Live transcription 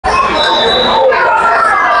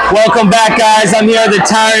Welcome back, guys. I'm here at the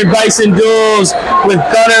Tyrant Bison Duels with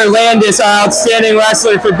Gunner Landis, our outstanding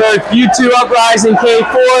wrestler for both U2 Uprising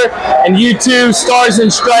K4 and U2 Stars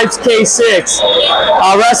and Stripes K6.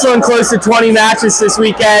 Wrestling close to 20 matches this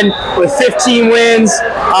weekend with 15 wins,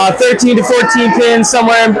 13 to 14 pins,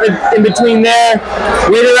 somewhere in between there.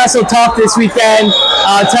 Way to wrestle tough this weekend.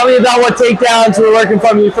 Tell me about what takedowns were working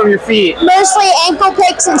from your feet. Mostly ankle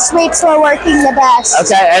picks and sweeps were working the best.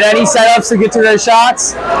 Okay, and any setups to get to those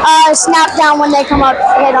shots? Snap down when they come up,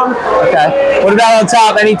 hit them. Okay. What about on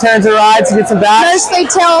top? Any turns or rides to get some back? Mostly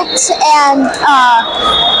tilts and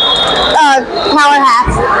power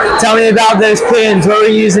half. Tell me about those pins. What were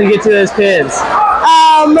you using to get to those pins?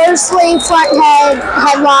 Mostly front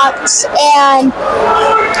headlocks and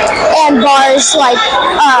bars like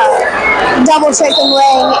double chicken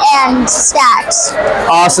wing and stacks.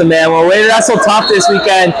 Awesome, man. Well, way to wrestle tough this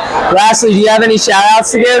weekend. Lastly, do you have any shout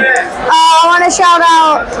outs to give? I want to shout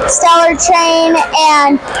out Stellar Chain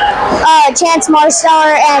and Chance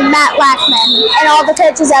Marsteller and Matt Lackman and all the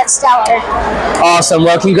coaches at Stellar. Awesome.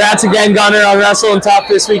 Well, congrats again, Gunner, on wrestling tough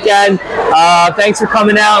this weekend. Thanks for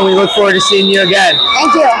coming out, and we look forward to seeing you again.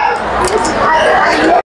 Thank you.